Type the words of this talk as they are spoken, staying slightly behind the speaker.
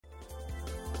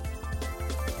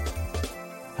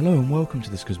Hello and welcome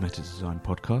to this Cosmetics Design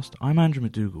podcast. I'm Andrew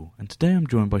McDougall, and today I'm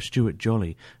joined by Stuart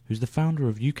Jolly, who's the founder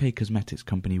of UK cosmetics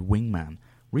company Wingman,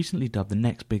 recently dubbed the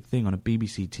next big thing on a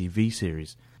BBC TV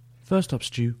series. First up,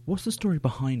 Stu, what's the story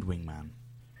behind Wingman?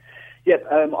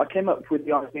 I came up with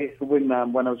the idea for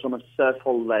Wingman when I was on a surf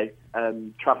holiday,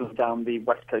 travelling down the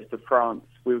west coast of France.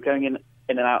 We were going in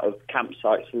and out of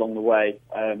campsites along the way.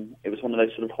 It was one of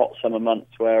those sort of hot summer months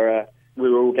where we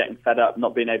were all getting fed up,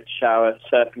 not being able to shower,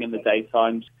 surfing in the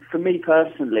daytimes. For me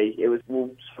personally, it was,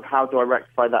 well, sort of how do I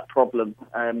rectify that problem?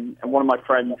 And one of my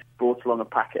friends brought along a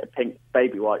packet of pink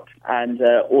baby wipes, and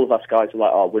all of us guys were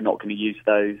like, oh, we're not going to use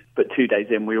those. But 2 days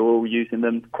in, we were all using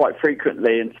them quite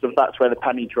frequently, and sort of that's where the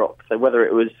penny dropped. So whether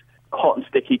it was hot and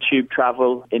sticky tube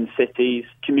travel in cities,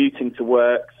 commuting to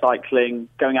work, cycling,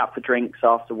 going out for drinks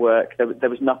after work, there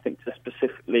was nothing to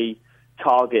specifically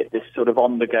target this sort of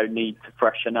on-the-go need to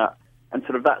freshen up. And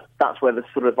sort of that's where the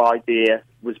sort of idea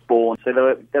was born. So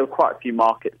there were quite a few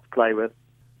markets to play with.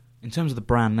 In terms of the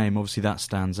brand name, obviously that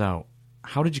stands out.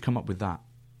 How did you come up with that?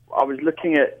 I was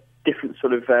looking at different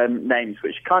sort of names,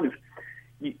 which kind of,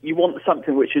 you want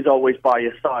something which is always by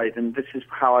your side, and this is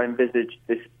how I envisaged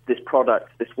this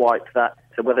product, this wipe, that,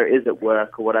 so whether it is at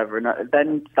work or whatever. And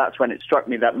then that's when it struck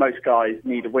me that most guys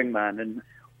need a Wingman. And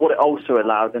what it also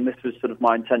allowed, and this was sort of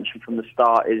my intention from the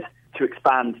start, is to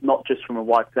expand not just from a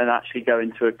wipe, then actually go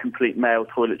into a complete male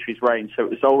toiletries range. So it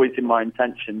was always in my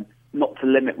intention not to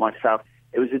limit myself.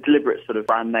 It was a deliberate sort of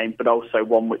brand name, but also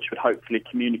one which would hopefully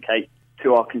communicate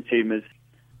to our consumers.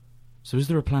 So is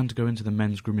there a plan to go into the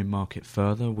men's grooming market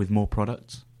further with more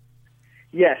products?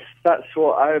 Yes, that's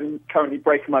what I'm currently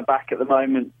breaking my back at the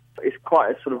moment. It's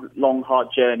quite a sort of long, hard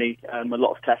journey, a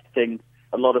lot of testing,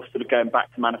 a lot of sort of going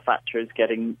back to manufacturers,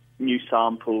 getting new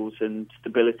samples and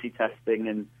stability testing,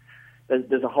 and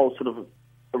there's a whole sort of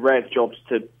array of jobs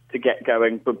to get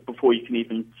going before you can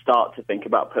even start to think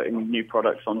about putting new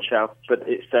products on shelf. But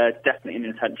it's definitely an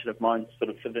intention of mine sort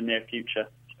of for the near future.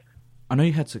 I know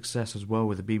you had success as well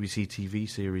with the BBC TV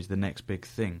series The Next Big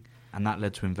Thing, and that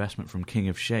led to investment from King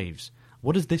of Shaves.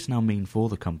 What does this now mean for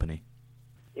the company?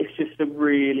 It's just a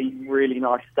really, really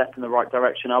nice step in the right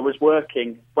direction. I was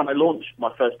working, when I launched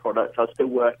my first product, I was still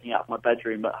working out of my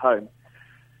bedroom at home.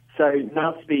 So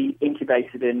now to be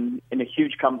incubated in a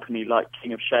huge company like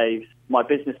King of Shaves, my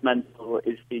business mentor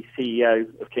is the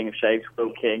CEO of King of Shaves,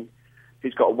 Will King,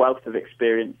 who's got a wealth of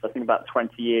experience, I think about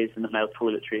 20 years in the male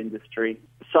toiletry industry.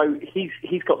 So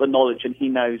he's got the knowledge, and he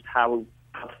knows how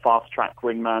to fast-track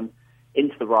Wingman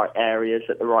into the right areas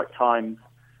at the right time.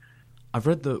 I've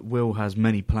read that Will has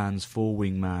many plans for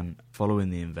Wingman following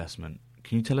the investment.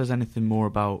 Can you tell us anything more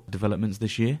about developments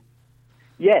this year?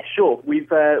 Yeah, sure. We've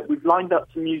lined up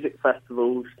some music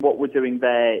festivals. What we're doing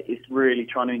there is really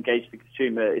trying to engage the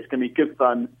consumer. It's going to be good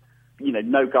fun. You know,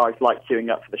 no guys like queuing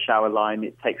up for the shower line.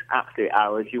 It takes absolute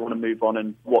hours. You want to move on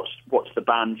and watch the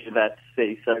bands you're there to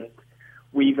see. So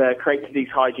we've created these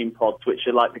hygiene pods, which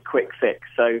are like the quick fix.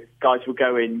 So guys will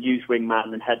go in, use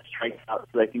Wingman, and head straight out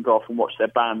so they can go off and watch their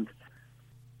band.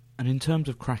 And in terms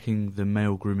of cracking the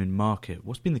male grooming market,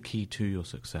 what's been the key to your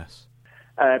success?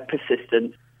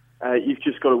 Persistence. You've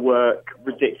just got to work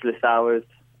ridiculous hours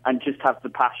and just have the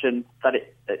passion that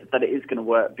it is going to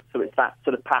work. So it's that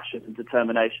sort of passion and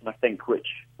determination, I think, which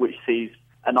sees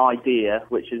an idea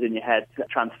which is in your head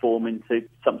transform into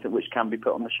something which can be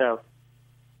put on the shelf.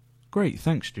 Great,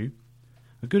 thanks, Stu.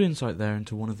 A good insight there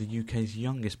into one of the UK's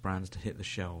youngest brands to hit the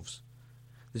shelves.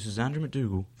 This is Andrew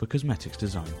McDougall for Cosmetics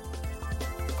Design.